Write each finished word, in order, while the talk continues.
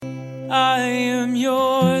I am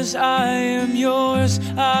yours, I am yours,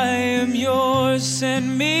 I am yours.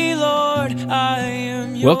 Send me, Lord, I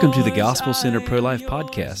am yours. Welcome to the Gospel Center Pro-Life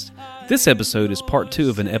Podcast. This episode is part 2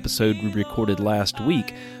 of an episode we recorded last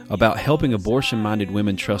week about helping abortion-minded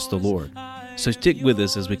women trust the Lord. So stick with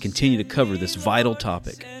us as we continue to cover this vital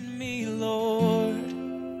topic. Send me, Lord.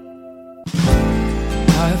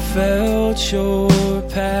 I felt your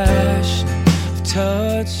passion, I've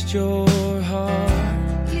touched your heart.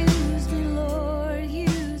 Use me, Lord,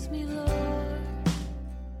 use me, Lord.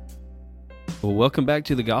 Well, welcome back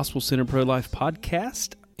to the Gospel Center Pro-Life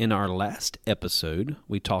Podcast. In our last episode,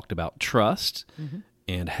 we talked about trust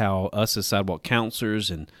and how us as sidewalk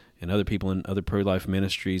counselors and other people in other pro-life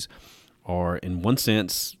ministries are, in one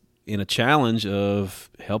sense, in a challenge of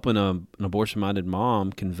helping an abortion-minded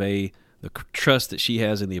mom convey the trust that she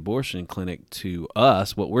has in the abortion clinic to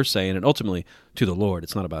us, what we're saying, and ultimately to the Lord.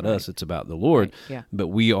 It's not about us, it's about the Lord. Right, yeah. But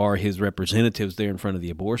we are His representatives there in front of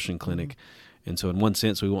the abortion clinic. And so in one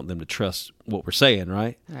sense, we want them to trust what we're saying,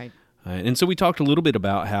 right? Right. And so we talked a little bit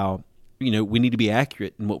about how, we need to be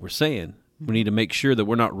accurate in what we're saying. We need to make sure that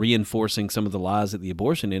we're not reinforcing some of the lies that the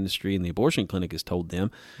abortion industry and the abortion clinic has told them,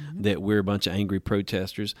 that we're a bunch of angry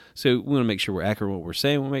protesters. So we want to make sure we're accurate in what we're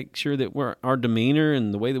saying. We want to make sure that our demeanor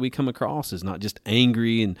and the way that we come across is not just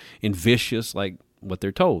angry and vicious like what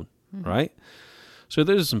they're told, right? So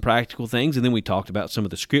those are some practical things. And then we talked about some of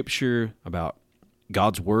the scripture, about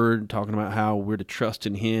God's word, talking about how we're to trust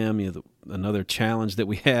in Him. Another challenge that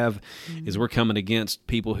we have is we're coming against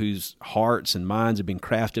people whose hearts and minds have been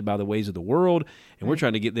crafted by the ways of the world, and we're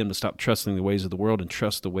trying to get them to stop trusting the ways of the world and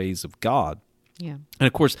trust the ways of God. Yeah. And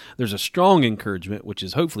of course, there's a strong encouragement, which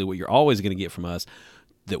is hopefully what you're always going to get from us,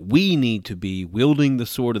 that we need to be wielding the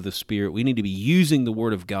sword of the Spirit. We need to be using the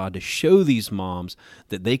Word of God to show these moms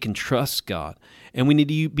that they can trust God. And we need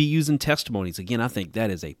to be using testimonies. Again, I think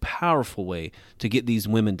that is a powerful way to get these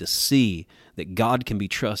women to see that God can be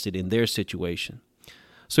trusted in their situation.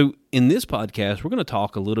 So in this podcast, we're going to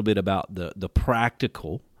talk a little bit about the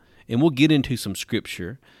practical, and we'll get into some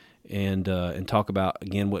scripture and talk about,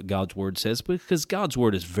 again, what God's Word says, because God's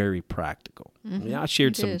Word is very practical. I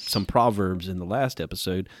shared some proverbs in the last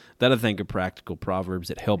episode that I think are practical proverbs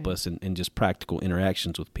that help us in just practical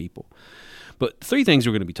interactions with people. But 3 things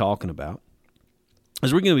we're going to be talking about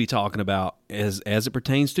is we're going to be talking about, as it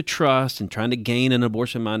pertains to trust and trying to gain an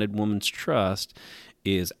abortion-minded woman's trust,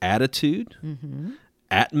 is attitude,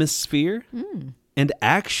 atmosphere, and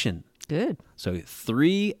action. Good. So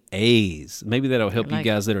 3 A's. Maybe that'll help you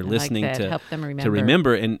guys that are listening that. to Help them to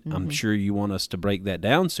remember. And I'm sure you want us to break that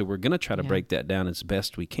down, so we're going to try to break that down as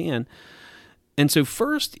best we can. And so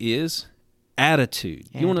first is attitude.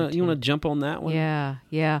 You want to jump on that one?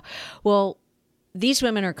 Yeah. Well, these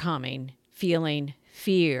women are coming feeling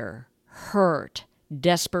fear, hurt,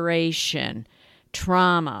 desperation,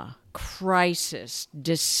 trauma, crisis,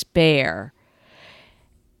 despair,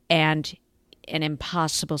 and an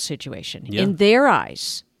impossible situation. Yeah. In their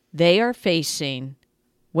eyes, they are facing,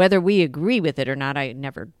 whether we agree with it or not, I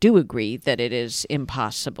never do agree that it is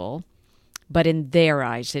impossible, but in their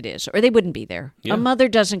eyes it is, or they wouldn't be there. Yeah. A mother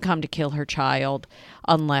doesn't come to kill her child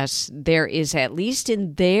unless there is, at least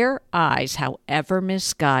in their eyes, however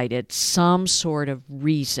misguided, some sort of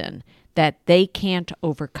reason that they can't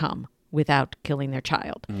overcome without killing their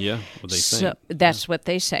child. Yeah, what they So think. that's what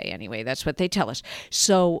they say anyway. That's what they tell us.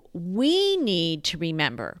 So we need to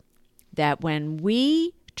remember that when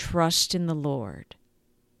we trust in the Lord,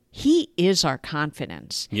 He is our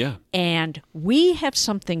confidence. Yeah. And we have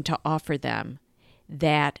something to offer them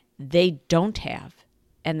that they don't have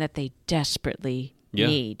and that they desperately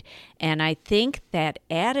need. And I think that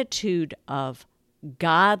attitude of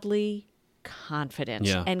godly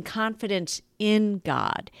confidence and confidence in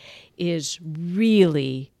God is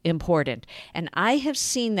really important. And I have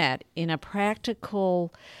seen that in a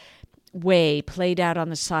practical way played out on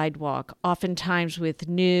the sidewalk, oftentimes with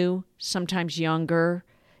new, sometimes younger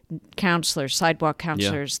counselors, sidewalk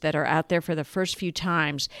counselors that are out there for the first few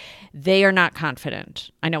times. They are not confident.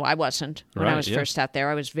 I know I wasn't when I was first out there.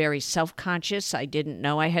 I was very self-conscious. I didn't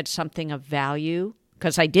know I had something of value,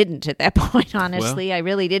 because I didn't at that point, honestly. Well, I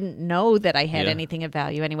really didn't know that I had anything of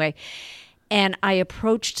value anyway. And I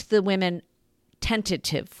approached the women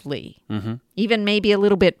tentatively, even maybe a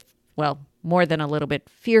little bit, well, more than a little bit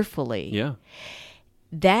fearfully. Yeah.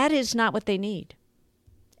 That is not what they need.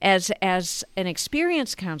 As an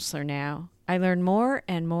experienced counselor now, I learn more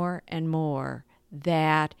and more and more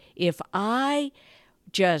that if I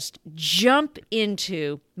just jump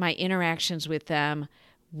into my interactions with them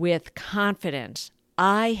with confidence,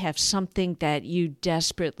 I have something that you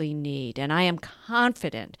desperately need, and I am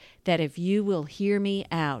confident that if you will hear me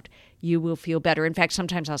out, you will feel better. In fact,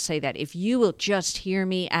 sometimes I'll say that if you will just hear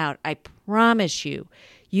me out, I promise you,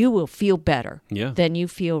 you will feel better than you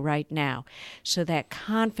feel right now. So that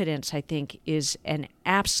confidence, I think, is an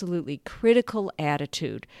absolutely critical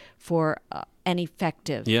attitude for an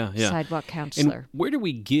effective sidewalk counselor. And where do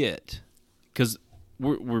we get, because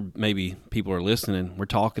we're maybe people are listening, we're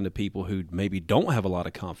talking to people who maybe don't have a lot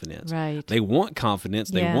of confidence. Right. They want confidence.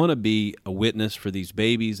 They want to be a witness for these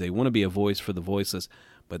babies. They want to be a voice for the voiceless.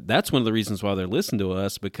 But that's one of the reasons why they're listening to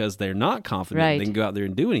us, because they're not confident they can go out there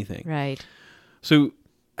and do anything. Right. So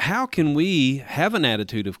how can we have an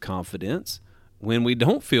attitude of confidence when we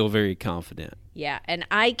don't feel very confident? Yeah, and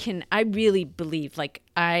I really believe, like,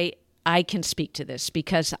 I can speak to this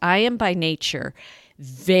because I am by nature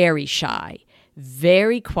very shy,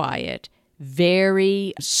 very quiet,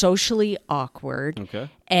 very socially awkward,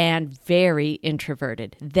 and very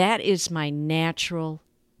introverted. That is my natural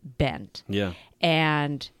bent. Yeah.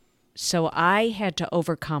 And so I had to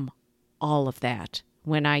overcome all of that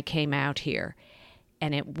when I came out here.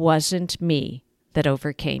 And it wasn't me that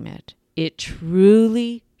overcame it. It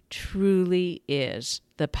truly, truly is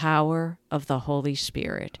the power of the Holy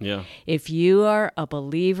Spirit. Yeah. If you are a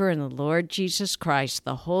believer in the Lord Jesus Christ,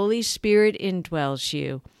 the Holy Spirit indwells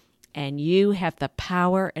you, and you have the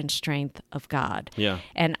power and strength of God. Yeah.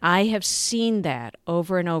 And I have seen that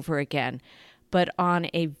over and over again. But on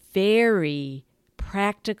a very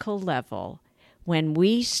practical level, when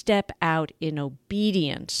we step out in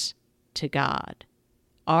obedience to God,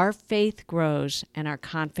 our faith grows and our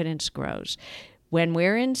confidence grows. When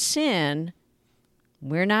we're in sin,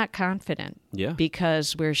 we're not confident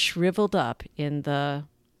because we're shriveled up in the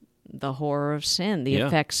horror of sin, the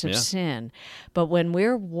effects of sin. But when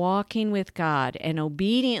we're walking with God and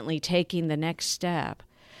obediently taking the next step,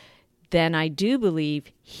 then I do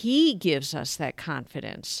believe He gives us that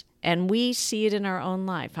confidence. And we see it in our own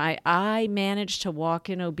life. I managed to walk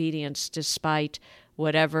in obedience despite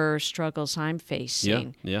whatever struggles I'm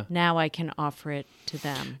facing. Now I can offer it to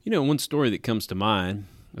them. You know, one story that comes to mind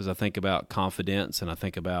as I think about confidence and I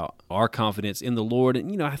think about our confidence in the Lord.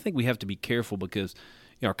 And, you know, I think we have to be careful because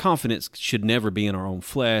our confidence should never be in our own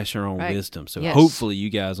flesh, our own wisdom. So hopefully you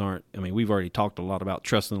guys aren't, I mean, we've already talked a lot about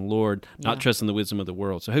trusting the Lord, not trusting the wisdom of the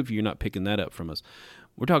world. So hopefully you're not picking that up from us.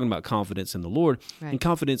 We're talking about confidence in the Lord and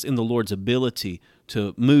confidence in the Lord's ability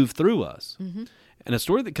to move through us. Mm-hmm. And a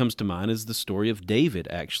story that comes to mind is the story of David,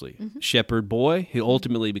 actually. Shepherd boy who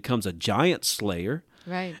ultimately becomes a giant slayer.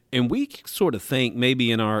 Right. And we sort of think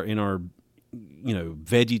maybe in our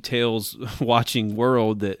Veggie Tales watching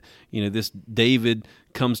world that, this David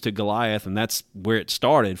comes to Goliath and that's where it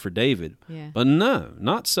started for David. Yeah. But no,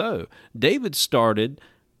 not so. David started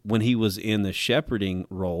when he was in the shepherding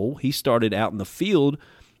role. He started out in the field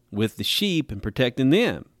with the sheep and protecting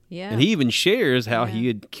them. Yeah. And he even shares how he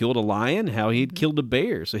had killed a lion, how he had killed a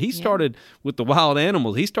bear. So he started with the wild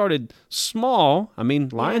animals. He started small. I mean,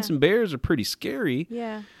 lions and bears are pretty scary.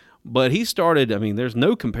 Yeah. But he started, there's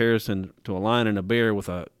no comparison to a lion and a bear with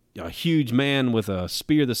a huge man with a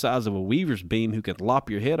spear the size of a weaver's beam who could lop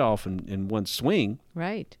your head off in one swing.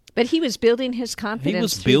 Right. But he was building his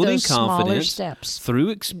confidence through those smaller steps. Through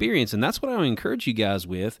experience. And that's what I would encourage you guys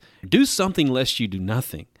with. Do something lest you do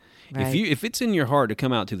nothing. Right. If it's in your heart to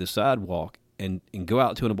come out to the sidewalk and go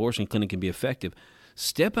out to an abortion clinic and be effective,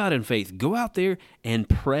 step out in faith. Go out there and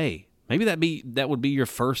pray. Maybe that would be your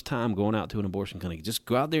first time going out to an abortion clinic. Just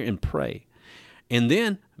go out there and pray. And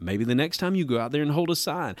then maybe the next time you go out there and hold a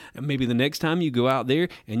sign. And maybe the next time you go out there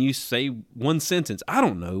and you say one sentence. I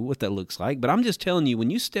don't know what that looks like, but I'm just telling you, when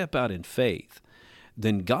you step out in faith,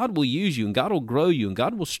 then God will use you and God will grow you and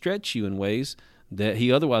God will stretch you in ways that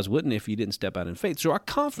He otherwise wouldn't if you didn't step out in faith. So our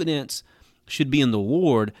confidence should be in the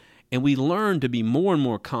Lord, and we learn to be more and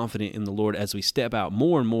more confident in the Lord as we step out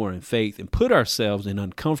more and more in faith and put ourselves in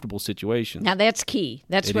uncomfortable situations. Now that's key.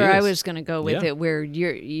 That's where I was going to go with it, where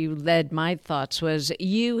you led my thoughts was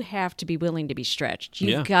you have to be willing to be stretched.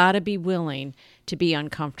 You've got to be willing to be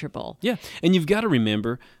uncomfortable. Yeah, and you've got to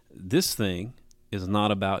remember this thing is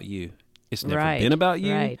not about you. It's never been about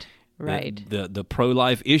you. Right. The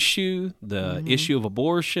pro-life issue, the issue of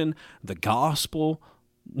abortion, the gospel,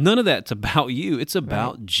 none of that's about you. It's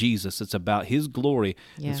about Jesus. It's about His glory.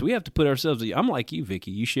 Yeah. And so we have to put ourselves, I'm like you, Vicki.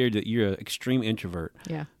 You shared that you're an extreme introvert.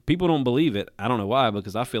 Yeah. People don't believe it. I don't know why,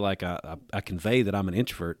 because I feel like I convey that I'm an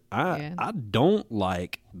introvert. I don't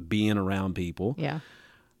like being around people. Yeah.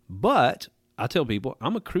 But I tell people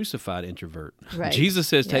I'm a crucified introvert. Right. Jesus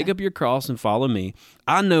says, take Yeah. up your cross and follow me.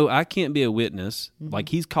 I know I can't be a witness like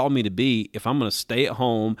he's called me to be if I'm going to stay at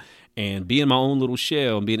home and be in my own little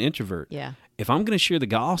shell and be an introvert. Yeah. If I'm going to share the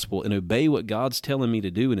gospel and obey what God's telling me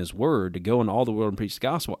to do in his word, to go into all the world and preach the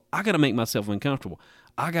gospel, I got to make myself uncomfortable.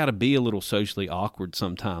 I got to be a little socially awkward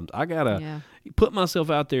sometimes. I got to put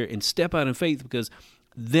myself out there and step out in faith, because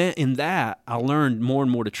then in that I learned more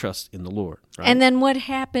and more to trust in the Lord. Right? And then what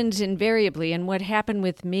happens invariably, and what happened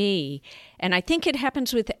with me, and I think it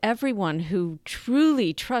happens with everyone who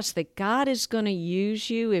truly trusts that God is going to use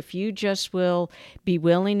you if you just will be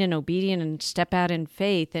willing and obedient and step out in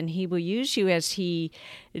faith, and he will use you as he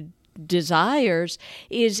desires,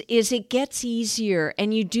 is it gets easier,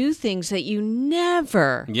 and you do things that you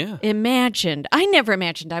never imagined. I never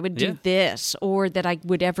imagined I would do this, or that I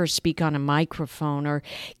would ever speak on a microphone, or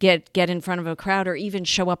get in front of a crowd, or even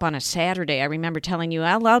show up on a Saturday. I remember telling you,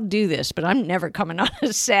 I'll do this, but I'm never coming on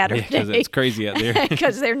a Saturday. Because it's crazy out there.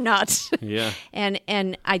 Because they're nuts. Yeah.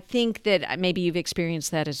 And I think that maybe you've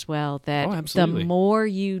experienced that as well, that the absolutely. more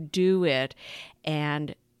you do it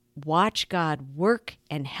and watch God work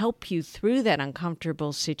and help you through that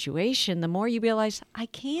uncomfortable situation, the more you realize, I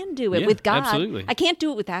can do it with God. Absolutely. I can't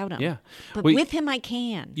do it without him. Yeah. But Well, with him, I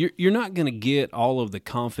can. You're not going to get all of the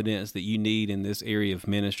confidence that you need in this area of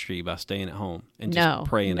ministry by staying at home and just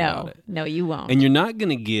praying about it. No, you won't. And you're not going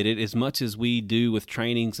to get it as much as we do with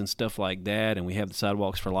trainings and stuff like that, and we have the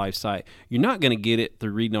Sidewalks for Life site. You're not going to get it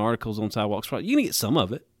through reading articles on Sidewalks for Life. You're going to get some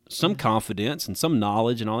of it, some confidence and some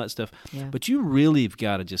knowledge and all that stuff. Yeah. But you really have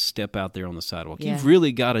got to just step out there on the sidewalk. Yeah. You've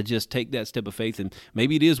really got to just take that step of faith, and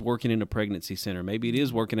maybe it is working in a pregnancy center. Maybe it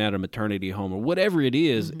is working at a maternity home, or whatever it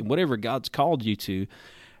is, whatever God's called you to.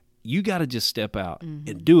 You got to just step out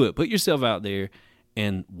and do it. Put yourself out there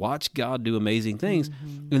and watch God do amazing things.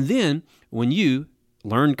 And then when you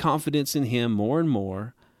learn confidence in him more and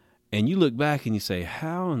more, and you look back and you say,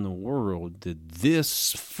 how in the world did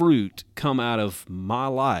this fruit come out of my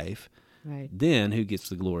life? Right. Then who gets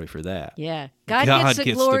the glory for that? Yeah. God gets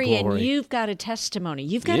the glory, and you've got a testimony.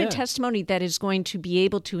 You've got a testimony that is going to be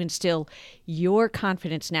able to instill your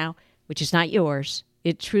confidence now, which is not yours.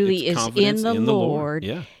 It truly It's is confidence in the Lord.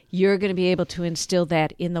 Yeah. You're going to be able to instill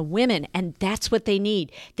that in the women, and that's what they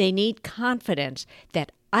need. They need confidence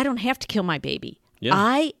that I don't have to kill my baby. Yeah.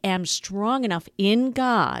 I am strong enough in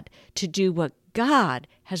God to do what God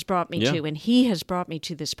has brought me to, and he has brought me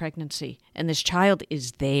to this pregnancy, and this child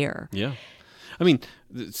is there. Yeah. I mean,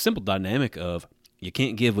 the simple dynamic of you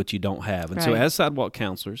can't give what you don't have. And so Right. as sidewalk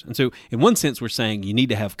counselors, and so in one sense we're saying you need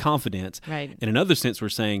to have confidence. Right. In another sense we're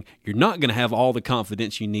saying you're not going to have all the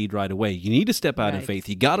confidence you need right away. You need to step out in Right. faith.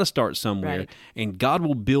 You got to start somewhere, Right. and God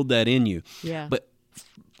will build that in you. Yeah. But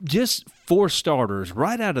just for starters,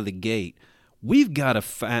 right out of the gate, we've got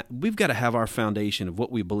to have our foundation of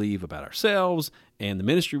what we believe about ourselves and the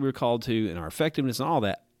ministry we're called to and our effectiveness and all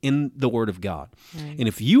that in the Word of God. Right. And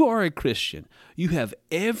if you are a Christian, you have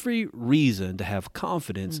every reason to have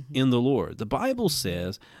confidence in the Lord. The Bible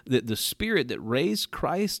says that the Spirit that raised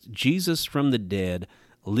Christ Jesus from the dead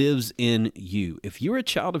lives in you. If you're a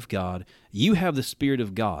child of God, you have the Spirit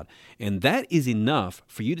of God. And that is enough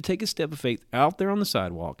for you to take a step of faith out there on the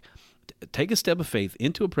sidewalk, take a step of faith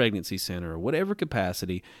into a pregnancy center or whatever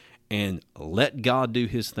capacity, and let God do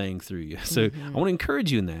his thing through you. So I want to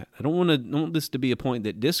encourage you in that. I don't want this to be a point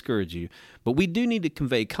that discourages you, but we do need to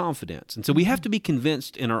convey confidence. And so we have to be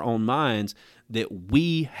convinced in our own minds that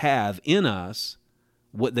we have in us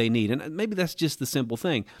what they need. And maybe that's just the simple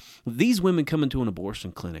thing. These women come into an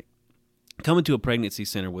abortion clinic, come into a pregnancy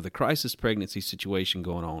center with a crisis pregnancy situation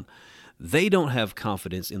going on. They don't have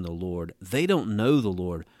confidence in the Lord. They don't know the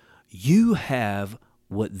Lord. You have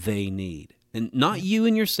what they need. And not you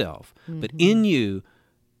and yourself, but in you,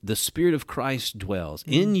 the Spirit of Christ dwells.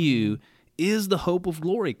 In you is the hope of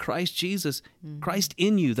glory. Christ Jesus, Christ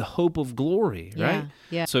in you, the hope of glory, right?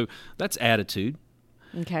 Yeah. So that's attitude.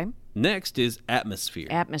 Okay. Next is atmosphere.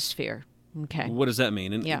 Atmosphere. Okay. What does that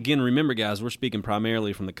mean? And Yeah. again, remember, guys, we're speaking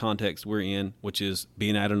primarily from the context we're in, which is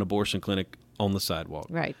being at an abortion clinic on the sidewalk.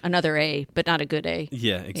 Right. Another A, but not a good A.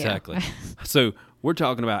 Yeah, exactly. So we're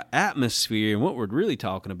talking about atmosphere, and what we're really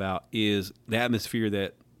talking about is the atmosphere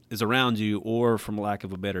that is around you, or from lack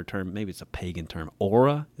of a better term, maybe it's a pagan term.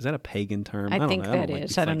 Aura? Is that a pagan term? I don't think know. that like is.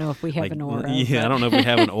 these I don't know if we have an aura, Yeah, but- I don't know if we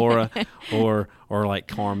have an aura or like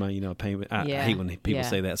karma, pain. I Yeah, hate when people yeah.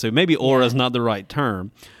 say that. So maybe aura is Yeah. not the right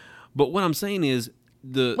term. But what I'm saying is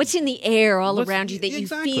What's in the air all What's- around you that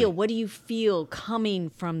exactly. you feel? What do you feel coming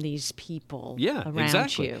from these people Yeah, around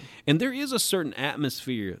exactly. you? And there is a certain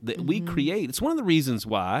atmosphere that we create. It's one of the reasons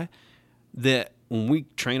why that when we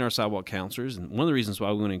train our sidewalk counselors, and one of the reasons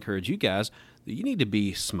why we want to encourage you guys, that you need to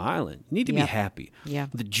be smiling. You need to be happy. Yeah.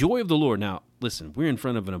 The joy of the Lord. Now, listen, we're in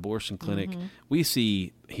front of an abortion clinic. We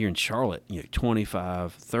see here in Charlotte,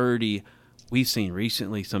 25, 30. We've seen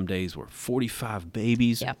recently some days where 45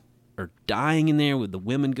 babies are dying in there with the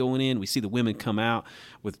women going in. We see the women come out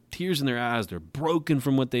with tears in their eyes. They're broken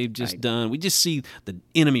from what they've just done. We just see the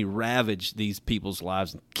enemy ravage these people's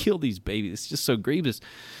lives and kill these babies. It's just so grievous.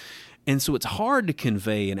 And so it's hard to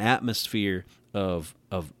convey an atmosphere of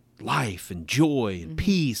life and joy and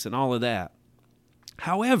peace and all of that.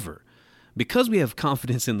 However, because we have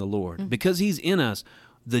confidence in the Lord, because He's in us,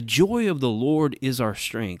 the joy of the Lord is our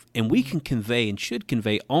strength. And we can convey and should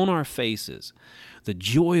convey on our faces the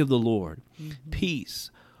joy of the Lord, peace,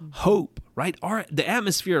 hope, right? The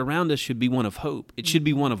atmosphere around us should be one of hope. It should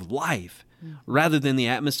be one of life rather than the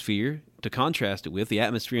atmosphere, to contrast it with the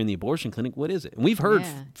atmosphere in the abortion clinic. What is it? And we've heard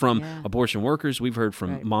from abortion workers. We've heard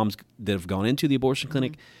from moms that have gone into the abortion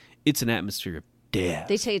clinic. It's an atmosphere of death.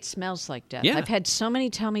 They say it smells like death. Yeah. I've had so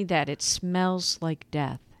many tell me that. It smells like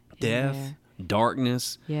death. Death,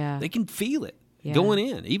 darkness. Yeah. They can feel it Yeah. going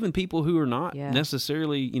in. Even people who are not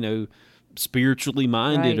necessarily, spiritually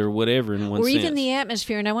minded Right. or whatever in one Or sense. even the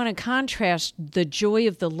atmosphere. And I want to contrast the joy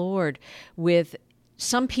of the Lord with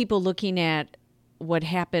some people looking at what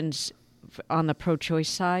happens on the pro-choice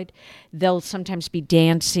side. They'll sometimes be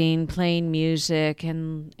dancing, playing music,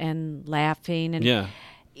 and laughing. And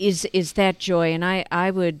is that joy? And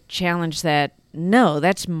I would challenge that. No,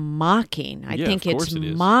 that's mocking. I think of it's course it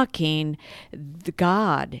is. mocking the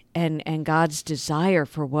God and God's desire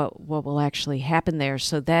for what will actually happen there.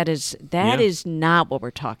 So that is not what we're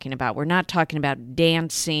talking about. We're not talking about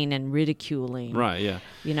dancing and ridiculing. Right, yeah.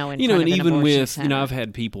 In front and of an even abortion with, center. I've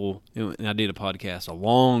had people, and I did a podcast a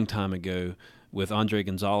long time ago with Andre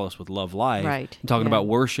Gonzalez with Love Life, Right, talking yeah. about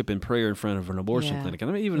worship and prayer in front of an abortion Yeah, clinic. And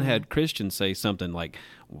I even had Christians say something like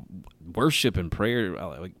worship and prayer,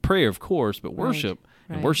 like prayer, of course, but worship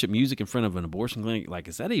and right. worship music in front of an abortion clinic, like,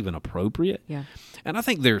 is that even appropriate? Yeah. And I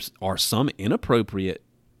think there are some inappropriate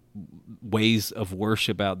ways of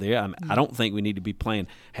worship out there. I don't think we need to be playing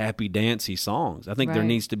happy, dancey songs. I think there Right.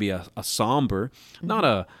 needs to be a somber, not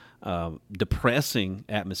a depressing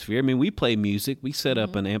atmosphere. I mean, we play music. We set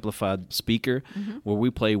up an amplified speaker where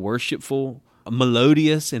we play worshipful,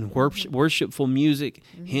 melodious and worshipful music,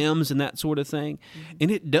 hymns and that sort of thing.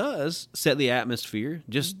 And it does set the atmosphere,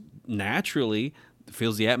 just naturally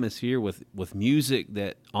fills the atmosphere with music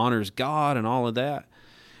that honors God and all of that.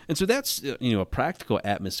 And so that's, a practical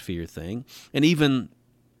atmosphere thing. And even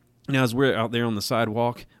now, as we're out there on the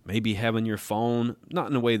sidewalk, maybe having your phone, not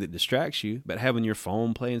in a way that distracts you, but having your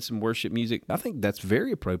phone playing some worship music, I think that's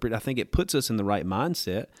very appropriate. I think it puts us in the right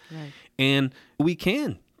mindset. Right. And we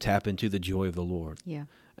can tap into the joy of the Lord. Yeah.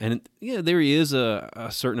 And, there is a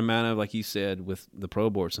certain amount of, like you said, with the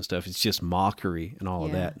pro-aborts and stuff, it's just mockery and all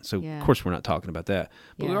of Yeah, that. So, yeah. of course, we're not talking about that.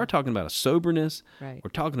 But we Yeah. are talking about a soberness. Right. We're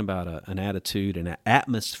talking about an attitude and an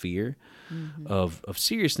atmosphere of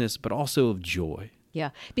seriousness, but also of joy.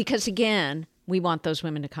 Yeah. Because again, we want those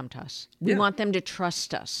women to come to us. We want them to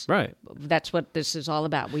trust us. Right. That's what this is all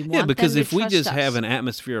about. We want Yeah, because them if to we trust just us. have an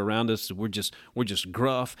atmosphere around us, we're just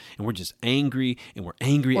gruff and we're just angry and we're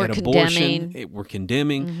angry Or at abortion. condemning. We're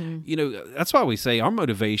condemning. That's why we say our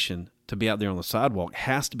motivation to be out there on the sidewalk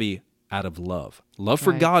has to be out of love. Love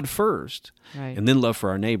for Right. God first, Right. and then love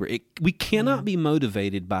for our neighbor. We cannot be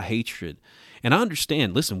motivated by hatred. And I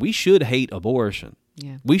understand, listen, we should hate abortion.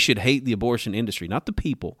 Yeah. We should hate the abortion industry, not the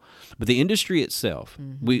people, but the industry itself.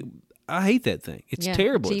 I hate that thing. It's Yeah,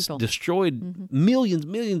 terrible. it's It's evil. destroyed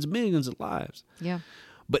millions of lives. Yeah.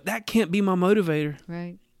 But that can't be my motivator.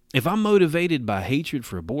 Right. If I'm motivated by hatred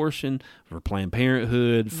for abortion, for Planned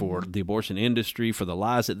Parenthood, for the abortion industry, for the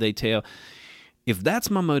lies that they tell, if that's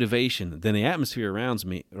my motivation, then the atmosphere around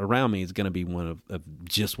me is going to be one of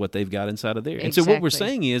just what they've got inside of there. And so what we're Exactly.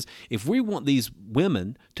 saying is, if we want these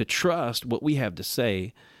women to trust what we have to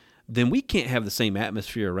say, then we can't have the same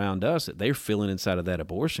atmosphere around us that they're feeling inside of that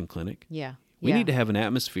abortion clinic. Yeah. We yeah. need to have an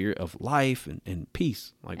atmosphere of life and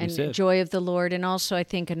peace, like we and said. joy of the Lord. And also, I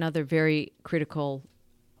think another very critical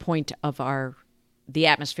point of the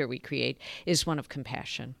atmosphere we create is one of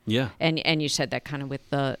compassion. Yeah. And you said that kind of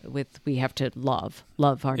with we have to love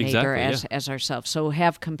our neighbor Exactly, as ourselves. So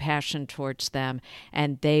have compassion towards them,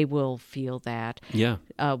 and they will feel that. Yeah.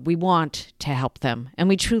 We want to help them, and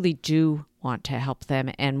we truly do want to help them,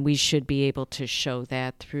 and we should be able to show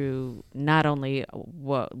that through not only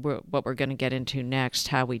what we're going to get into next,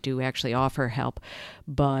 how we do actually offer help,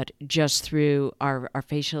 but just through our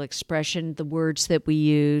facial expression, the words that we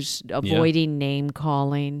use, avoiding name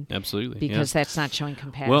calling. Absolutely. Because that's not showing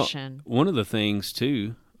compassion. Well, one of the things,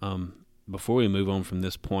 too, before we move on from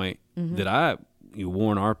this point, that I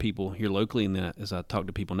warn our people here locally and that as I talk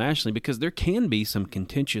to people nationally, because there can be some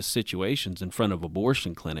contentious situations in front of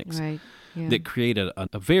abortion clinics that create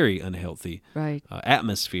a very unhealthy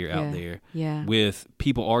atmosphere out there with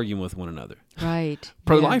people arguing with one another. Right.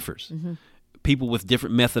 Pro-lifers, people with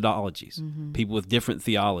different methodologies, people with different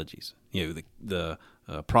theologies. The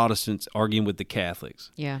Protestants arguing with the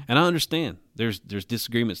Catholics. Yeah. And I understand there's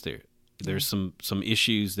disagreements there. There's some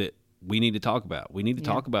issues that we need to talk about. We need to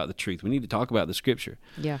talk about the truth. We need to talk about the Scripture.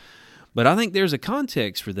 Yeah. But I think there's a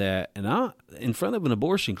context for that. And in front of an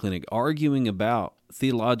abortion clinic, arguing about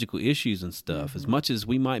theological issues and stuff, as much as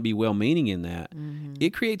we might be well-meaning in that, it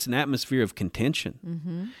creates an atmosphere of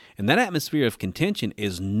contention. And that atmosphere of contention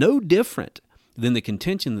is no different than the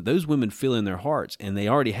contention that those women feel in their hearts and they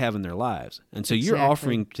already have in their lives. And so you're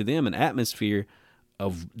offering to them an atmosphere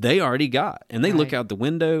of they already got. And they look out the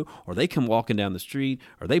window, or they come walking down the street,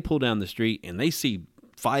 or they pull down the street and they see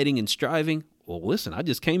fighting and striving. Well, listen, I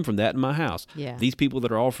just came from that in my house. Yeah. These people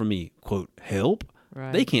that are offering me, quote, help,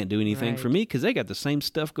 they can't do anything for me because they got the same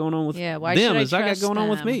stuff going on with them as I got going on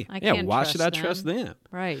with me. Why should I trust them?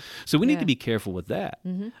 Right. So we need to be careful with that.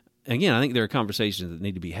 Again, I think there are conversations that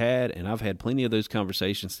need to be had, and I've had plenty of those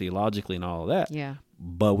conversations theologically and all of that. Yeah.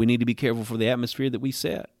 But we need to be careful for the atmosphere that we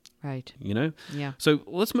set. Right. Yeah. So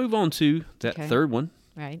let's move on to that third one.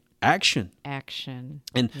 Right. Action.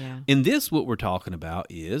 And in this, what we're talking about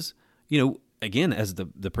is, again, as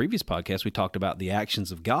the previous podcast, we talked about the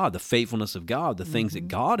actions of God, the faithfulness of God, the things that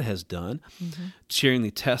God has done, sharing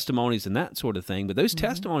the testimonies and that sort of thing. But those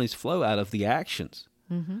testimonies flow out of the actions,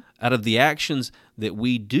 out of the actions that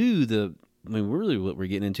we do. Really what we're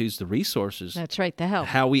getting into is the resources. That's right, the help.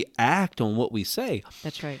 How we act on what we say.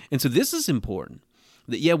 That's right. And so this is important,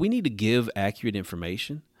 that, we need to give accurate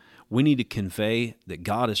information. We need to convey that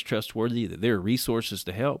God is trustworthy, that there are resources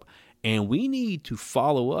to help, and we need to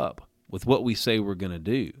follow up with what we say we're going to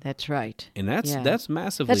do. That's right. And that's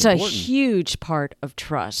massively important. That's a huge part of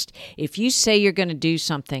trust. If you say you're going to do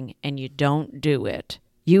something and you don't do it,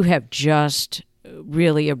 you have just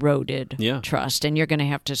really eroded trust, and you're going to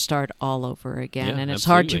have to start all over again, and it's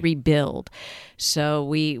hard to rebuild. So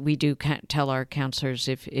we do tell our counselors,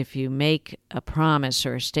 if you make a promise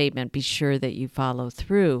or a statement, be sure that you follow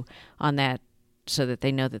through on that, so that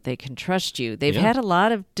they know that they can trust you. They've had a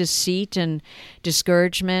lot of deceit and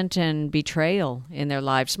discouragement and betrayal in their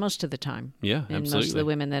lives most of the time. Yeah, and absolutely. Most of the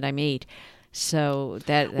women that I meet. So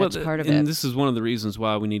that's part of it. And this is one of the reasons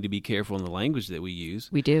why we need to be careful in the language that we use.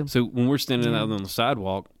 We do. So when we're standing out on the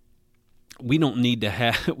sidewalk, we don't need to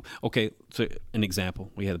have... Okay, so an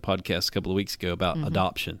example. We had a podcast a couple of weeks ago about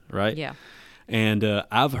adoption, right? Yeah. And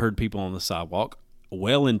I've heard people on the sidewalk,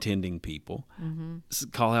 well-intending people,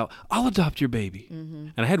 call out, "I'll adopt your baby."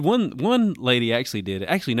 And I had one lady actually did it.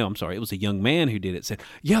 Actually, no, I'm sorry. It was a young man who did it. Said,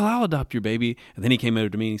 "Yeah, I'll adopt your baby." And then he came over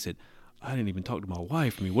to me and he said, "I didn't even talk to my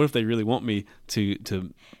wife. What if they really want me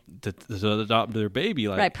to adopt their baby?"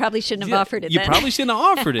 Like, right, probably shouldn't have offered it then. You probably shouldn't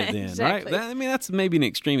have offered it then, exactly. right? That's maybe an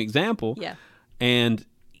extreme example. Yeah. And,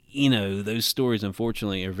 those stories,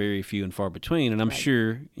 unfortunately, are very few and far between. And I'm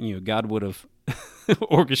sure, God would have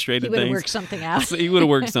orchestrated things. He would have worked something out. He would have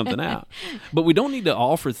worked something out. But we don't need to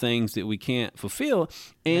offer things that we can't fulfill.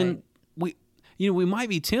 And we might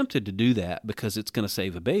be tempted to do that because it's going to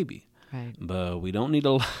save a baby. Right. But we don't need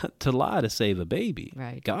to lie to save a baby.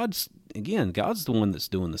 Right. God's the one that's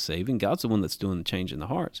doing the saving. God's the one that's doing the change in the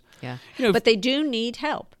hearts. Yeah. But they do need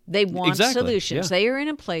help. They want solutions. Yeah. They are in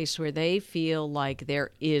a place where they feel like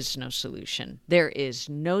there is no solution. There is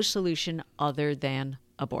no solution other than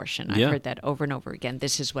abortion. I've heard that over and over again.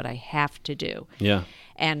 This is what I have to do. Yeah.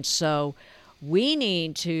 And so we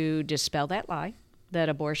need to dispel that lie that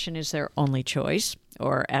abortion is their only choice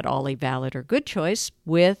or at all a valid or good choice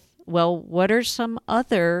with, well, what are some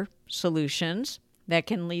other solutions that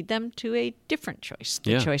can lead them to a different choice,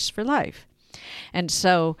 the choice for life? And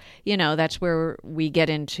so, that's where we get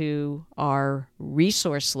into our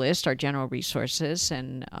resource list, our general resources,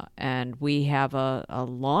 and we have a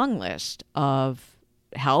long list of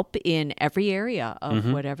help in every area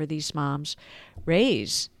of whatever these moms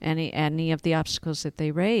raise, any of the obstacles that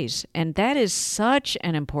they raise. And that is such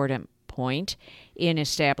an important point in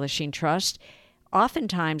establishing trust.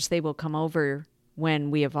 Oftentimes they will come over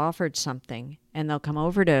when we have offered something, and they'll come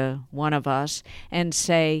over to one of us and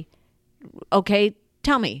say, "Okay,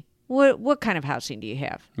 tell me, what kind of housing do you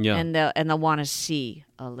have? Yeah. And they'll want to see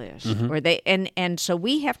a list, or they and so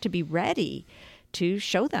we have to be ready to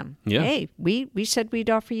show them. Yeah. Hey, we said we'd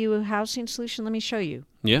offer you a housing solution. Let me show you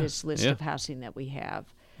this list of housing that we have.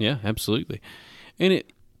 Yeah, absolutely. And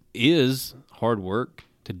it is hard work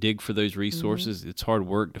to dig for those resources. It's hard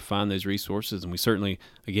work to find those resources, and we certainly,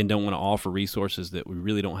 again, don't want to offer resources that we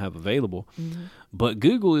really don't have available. But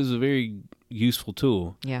Google is a very useful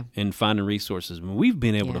tool in finding resources. I mean, we've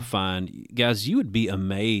been able to find, guys, you would be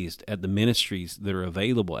amazed at the ministries that are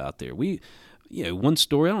available out there. One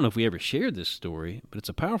story, I don't know if we ever shared this story, but it's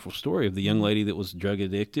a powerful story of the young lady that was drug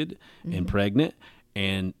addicted and pregnant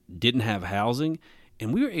and didn't have housing.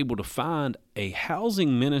 And we were able to find a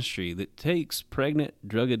housing ministry that takes pregnant,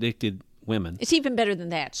 drug-addicted women. It's even better than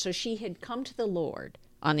that. So she had come to the Lord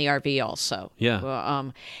on the RV also.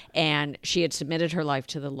 Yeah. And she had submitted her life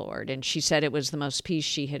to the Lord. And she said it was the most peace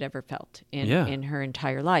she had ever felt in her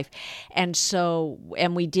entire life. And so,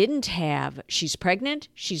 and we didn't have, she's pregnant.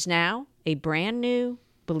 She's now a brand new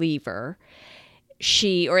believer.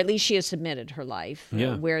 Or at least she has submitted her life,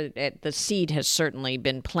 where the seed has certainly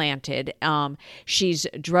been planted. She's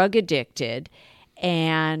drug addicted,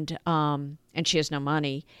 and she has no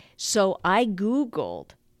money. So I Googled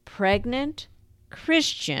pregnant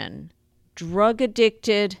Christian, drug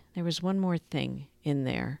addicted. There was one more thing in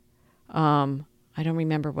there. I don't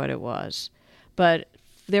remember what it was, but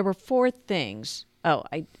there were 4 things.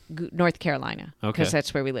 North Carolina, because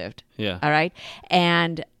that's where we lived. Yeah. All right,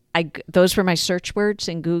 and those were my search words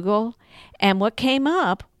in Google, and what came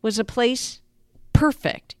up was a place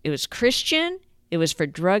perfect. It was Christian. It was for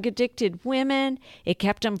drug-addicted women. It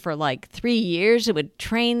kept them for like 3 years. It would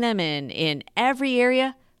train them in every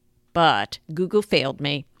area, but Google failed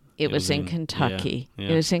me. It was in Kentucky. Yeah.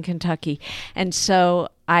 It was in Kentucky. And so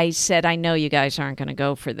I said, I know you guys aren't going to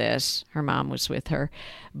go for this. Her mom was with her,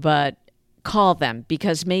 but call them,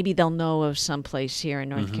 because maybe they'll know of some place here in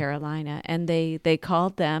North Carolina. And they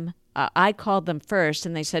called them. I called them first,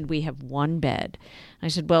 and they said, we have 1 bed. I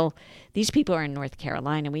said, well, these people are in North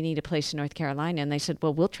Carolina. We need a place in North Carolina. And they said,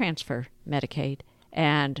 well, we'll transfer Medicaid.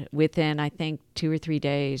 And within, I think, 2 or 3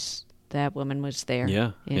 days, that woman was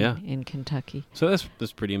there in Kentucky. So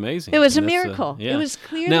that's pretty amazing. It was a miracle. It was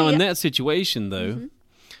clearly... Now, in that situation, though,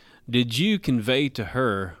 did you convey to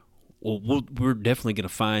her, well, we're definitely going to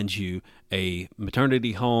find you a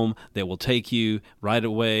maternity home that will take you right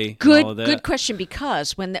away? Good question,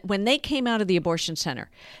 because when they came out of the abortion center,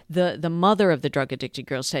 the mother of the drug-addicted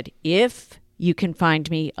girl said, if you can find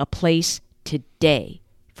me a place today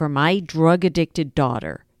for my drug-addicted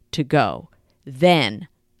daughter to go, then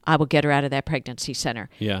I will get her out of that pregnancy center.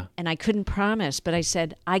 Yeah. And I couldn't promise, but I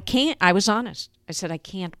said, I can't. I was honest. I said, I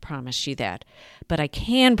can't promise you that, but I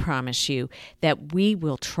can promise you that we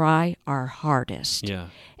will try our hardest. Yeah.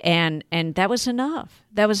 And that was enough.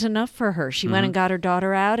 That was enough for her. She went and got her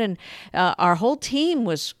daughter out, and our whole team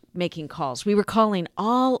was making calls. We were calling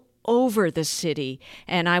all over the city,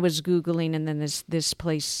 and I was Googling, and then this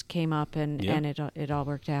place came up, and it all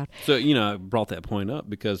worked out. So, I brought that point up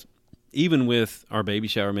because even with our baby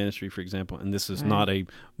shower ministry, for example, and this is not a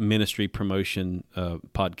ministry promotion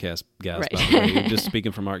podcast, guys, by the way, just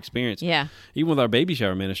speaking from our experience. Yeah. Even with our baby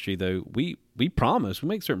shower ministry, though, we promise, we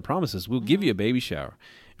make certain promises. We'll give you a baby shower,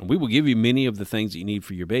 and we will give you many of the things that you need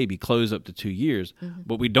for your baby, close up to 2 years.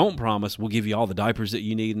 But we don't promise we'll give you all the diapers that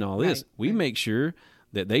you need and all this. We make sure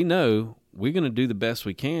that they know we're going to do the best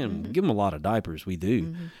we can. We give them a lot of diapers. We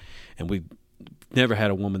do. And we've never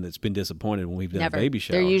had a woman that's been disappointed when we've done a baby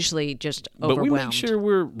shower. They're usually just overwhelmed. But we make sure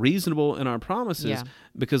we're reasonable in our promises,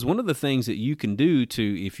 because one of the things that you can do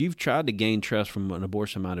if you've tried to gain trust from an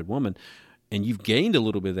abortion-minded woman and you've gained a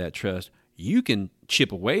little bit of that trust, you can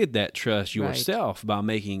chip away at that trust yourself by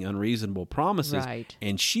making unreasonable promises. Right.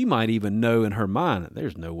 And she might even know in her mind,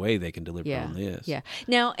 there's no way they can deliver on this. Yeah.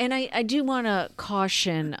 Now, and I do want to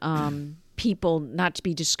caution people not to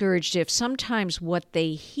be discouraged if sometimes what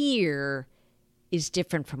they hear is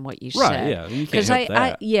different from what you said. Right, yeah. You can't help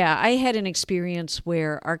that. I had an experience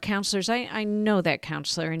where our counselors, I know that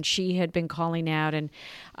counselor, and she had been calling out, and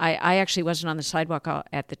I actually wasn't on the sidewalk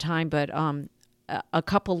at the time, but a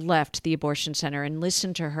couple left the abortion center and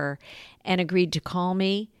listened to her and agreed to call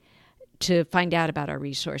me to find out about our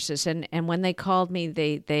resources. And when they called me,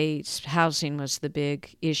 they housing was the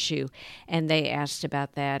big issue, and they asked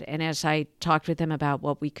about that. And as I talked with them about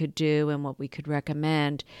what we could do and what we could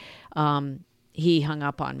recommend, he hung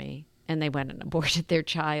up on me, and they went and aborted their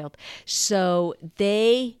child. So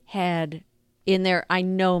they had I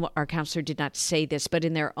know our counselor did not say this, but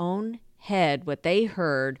in their own head, what they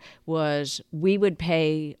heard was we would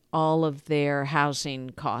pay all of their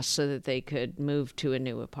housing costs so that they could move to a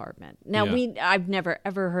new apartment. Now, Yeah. I've never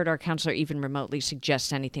ever heard our counselor even remotely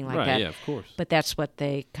suggest anything like Right, that. yeah, of course. But that's what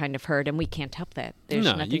they kind of heard, and we can't help that. There's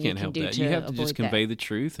No, nothing you can't can help do that. to You have to just avoid that. convey the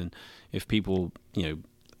truth, and if people,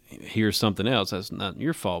 hear something else, that's not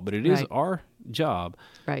your fault. But it is Right. our job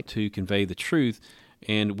Right. to convey the truth,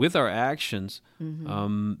 and with our actions,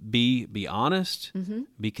 Mm-hmm. be honest,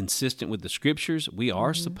 be consistent with the Scriptures. We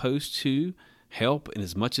are supposed to help in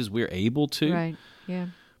as much as we're able to. Right. Yeah.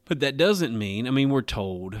 But that doesn't mean, we're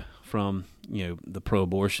told from, the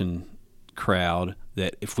pro-abortion crowd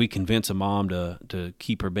that if we convince a mom to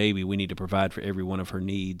keep her baby, we need to provide for every one of her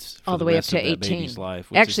needs for All the way up rest to of that 18. baby's life.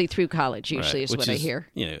 which Actually, is, through college usually right, is which what I hear.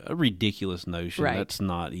 A ridiculous notion. Right. That's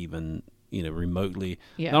not even, remotely.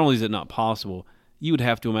 Yeah. Not only is it not possible, you would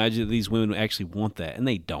have to imagine that these women actually want that, and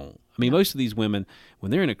they don't. Most of these women,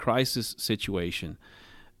 when they're in a crisis situation,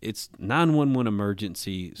 it's 911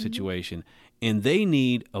 emergency situation, and they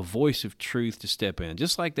need a voice of truth to step in.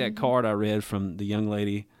 Just like that card I read from the young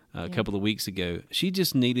lady a couple of weeks ago. She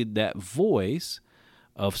just needed that voice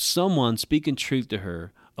of someone speaking truth to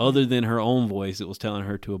her other than her own voice that was telling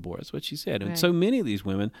her to abort. That's what she said. And Right. so many of these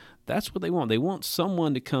women, that's what they want. They want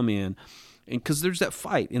someone to come in, and because there's that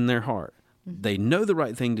fight in their heart. They know the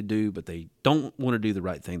right thing to do, but they don't want to do the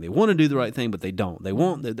right thing. They want to do the right thing, but they don't. They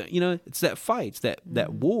want, it's that fight, it's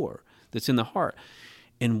that war that's in the heart.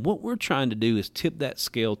 And what we're trying to do is tip that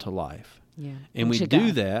scale to life. Yeah. And we to do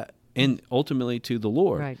God. that, and ultimately to the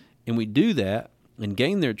Lord. Right. And we do that and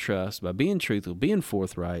gain their trust by being truthful, being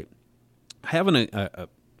forthright, having a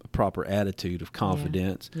proper attitude of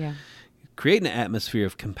confidence, Yeah. creating an atmosphere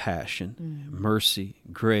of compassion, mercy,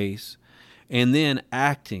 grace, and then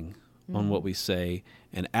acting on what we say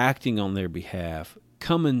and acting on their behalf,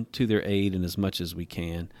 coming to their aid in as much as we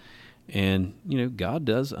can. And, God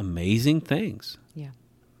does amazing things Yeah.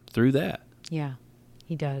 through that. Yeah,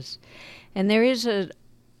 he does. And there's a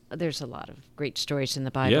lot of great stories in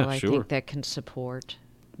the Bible, Yeah, I sure. think, that can support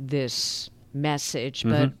this message.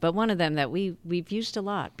 Mm-hmm. But one of them that we've used a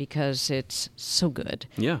lot because it's so good.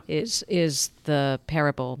 Yeah. Is the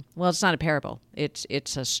parable. Well, it's not a parable. It's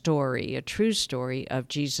a story, a true story of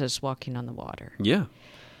Jesus walking on the water. Yeah.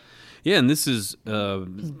 Yeah, and this is,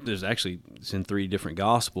 it's in 3 different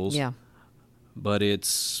Gospels. Yeah. But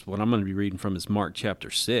it's, what I'm going to be reading from is Mark chapter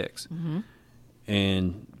 6.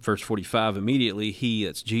 And verse 45, immediately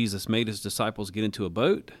that's Jesus, made his disciples get into a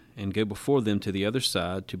boat and go before them to the other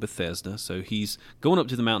side, to Bethesda. So he's going up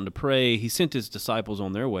to the mountain to pray. He sent his disciples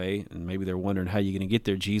on their way, and maybe they're wondering how you're going to get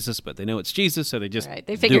there, Jesus, but they know it's Jesus, so they just Right.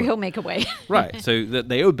 They figure do it. he'll make a way. Right, so that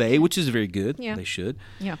they obey, which is very good. Yeah. They should.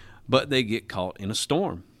 Yeah. But they get caught in a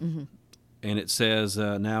storm. And it says,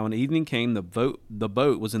 now when evening came, the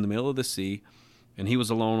boat was in the middle of the sea, and he was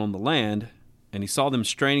alone on the land, and he saw them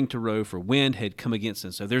straining to row, for wind had come against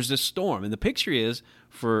them. So there's this storm. And the picture is,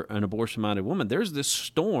 for an abortion-minded woman, there's this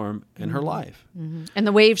storm in her life. And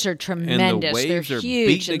the waves are tremendous. waves They're are huge,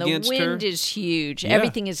 beating and the against wind her. is huge. Yeah.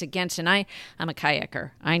 Everything is against. And I'm a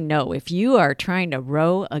kayaker. I know if you are trying to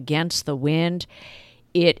row against the wind,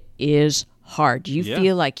 it is hard. You Yeah.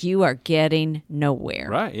 feel like you are getting nowhere.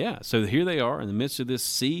 Right, yeah. So here they are in the midst of this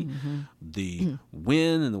sea, the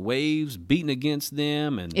wind and the waves beating against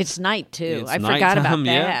them. And It's night too. It's I forgot about nighttime,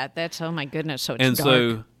 that. yeah. That's, oh my goodness. So it's And dark.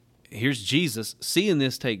 so here's Jesus seeing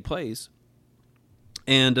this take place.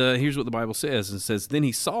 And here's what the Bible says. It says, then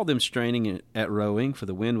he saw them straining at rowing, for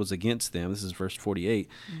the wind was against them. This is verse 48.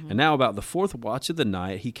 And now about the 4th watch of the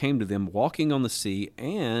night, he came to them walking on the sea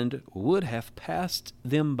and would have passed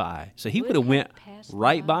them by. So he would have went passed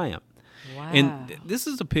right by them. Wow. And this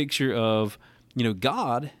is a picture of,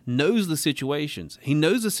 God knows the situations. He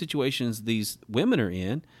knows the situations these women are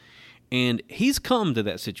in. And he's come to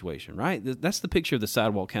that situation, right? That's the picture of the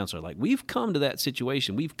sidewalk counselor. Like, we've come to that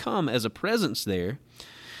situation. We've come as a presence there.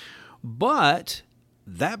 But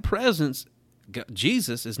that presence,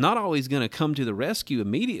 Jesus, is not always going to come to the rescue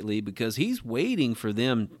immediately, because he's waiting for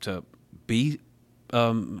them to be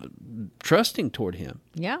trusting toward him.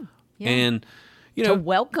 yeah. Yeah. And, to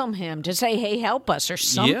welcome him, to say, hey, help us or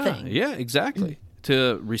something. Yeah, exactly.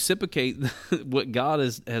 To reciprocate what God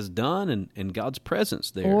has done and God's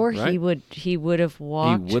presence there. Or right? he would have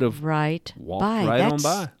walked right walked by. right on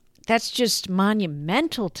by. That's just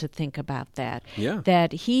monumental to think about that. Yeah.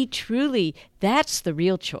 That he truly, that's the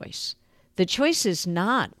real choice. The choice is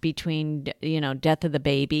not between, death of the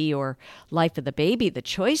baby or life of the baby. The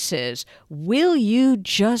choice is, will you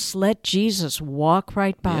just let Jesus walk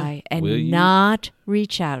right by Will and you- not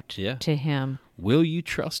reach out Yeah. to him? will you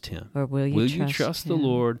trust him? Or will you trust the him?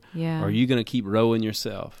 Lord? Yeah. Or are you going to keep rowing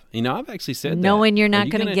yourself? I've actually said that. Knowing you're not Are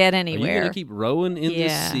you going to get Are you anywhere. going to keep rowing in the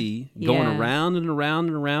sea, going Yeah. around and around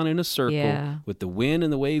and around in a circle Yeah. with the wind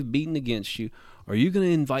and the wave beating against you? Or are you going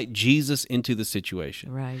to invite Jesus into the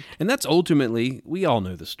situation? Right. And that's ultimately, we all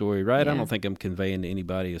know the story, right? I Yeah. don't think I'm conveying to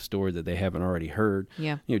anybody a story that they haven't already heard.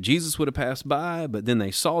 Yeah. Jesus would have passed by, but then they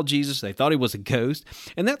saw Jesus. They thought he was a ghost.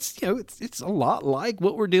 And that's, it's a lot like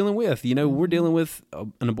what we're dealing with. We're dealing with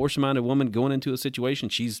an abortion-minded woman going into a situation.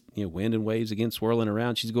 She's, wind and waves again swirling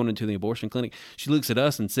around. She's going into the abortion clinic. She looks at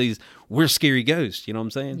us and sees, we're scary ghosts. You know what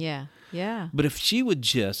I'm saying? Yeah. Yeah. But if she would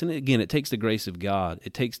just, and again, it takes the grace of God,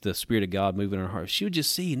 it takes the Spirit of God moving in her heart. If she would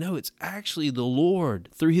just see, no, it's actually the Lord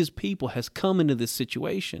through his people has come into this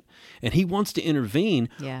situation and he wants to intervene.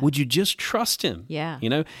 Yeah. Would you just trust him? Yeah.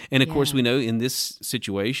 And of course, Yeah. we know in this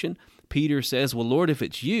situation, Peter says, well, Lord, if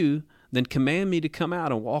it's you, then command me to come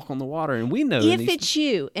out and walk on the water. And we know If it's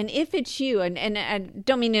you, and I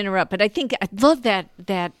don't mean to interrupt, but I think I love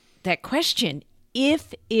that question.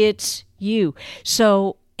 If it's you.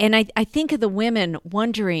 So, and I think of the women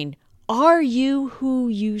wondering, are you who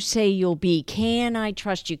you say you'll be? Can I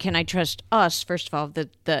trust you? Can I trust us, first of all, the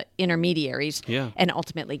intermediaries? Yeah. And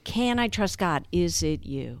ultimately, can I trust God? Is it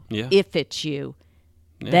you? Yeah. If it's you.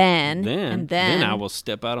 Yeah. Then I will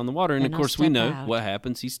step out on the water. And of Then I'll course, we step know out. what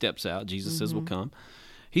happens. He steps out. Jesus says, "Will come."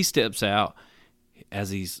 He steps out.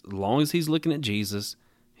 As long as he's looking at Jesus,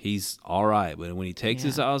 he's all right. But when he takes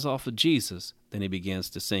his eyes off of Jesus, then he begins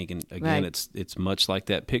to sink. And again, Right. it's much like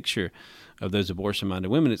that picture of those abortion-minded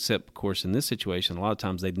women. Except, of course, in this situation, a lot of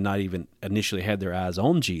times they've not even initially had their eyes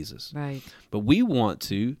on Jesus. Right. But we want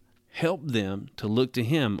to help them to look to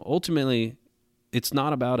him. Ultimately, it's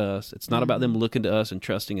not about us. It's not about them looking to us and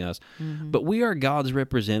trusting us. But we are God's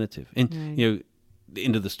representative. And, the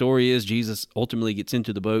end of the story is Jesus ultimately gets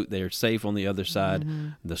into the boat. They're safe on the other side.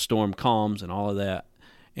 The storm calms and all of that.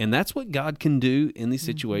 And that's what God can do in these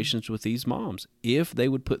situations with these moms, if they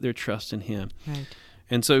would put their trust in him. Right.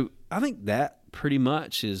 And so I think that pretty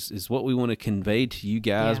much is what we want to convey to you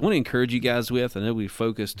guys. Yeah. I want to encourage you guys with. I know we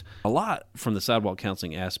focused a lot from the sidewalk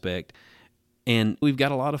counseling aspect. And we've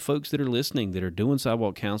got a lot of folks that are listening that are doing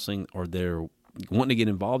sidewalk counseling or they're wanting to get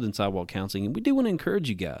involved in sidewalk counseling. And we do want to encourage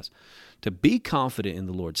you guys to be confident in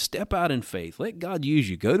the Lord. Step out in faith. Let God use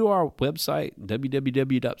you. Go to our website,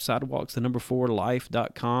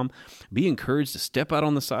 www.sidewalks4life.com. Be encouraged to step out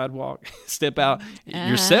on the sidewalk. Step out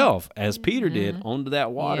yourself, as Peter did, onto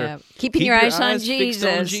that water. Yeah. Keeping your eyes on fixed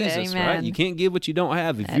on Jesus. Jesus, Amen. right? You can't give what you don't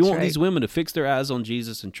have. If That's you want right. these women to fix their eyes on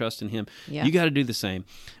Jesus and trust in him, Yeah. you got to do the same.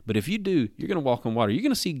 But if you do, you're going to walk on water. You're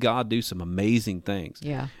going to see God do some amazing things.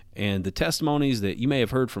 Yeah. And the testimonies that you may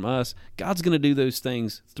have heard from us, God's going to do those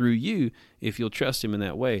things through you if you'll trust him in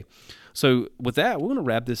that way. So with that, we're going to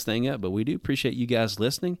wrap this thing up, but we do appreciate you guys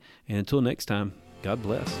listening. And until next time, God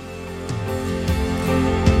bless.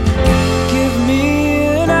 Give me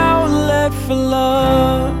an outlet for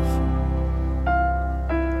love.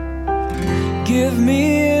 Give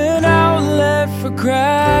me an outlet for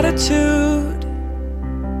gratitude.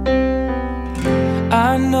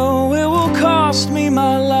 I know it will cost me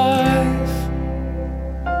my life,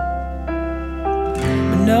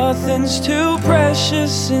 but nothing's too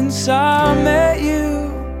precious since I met you.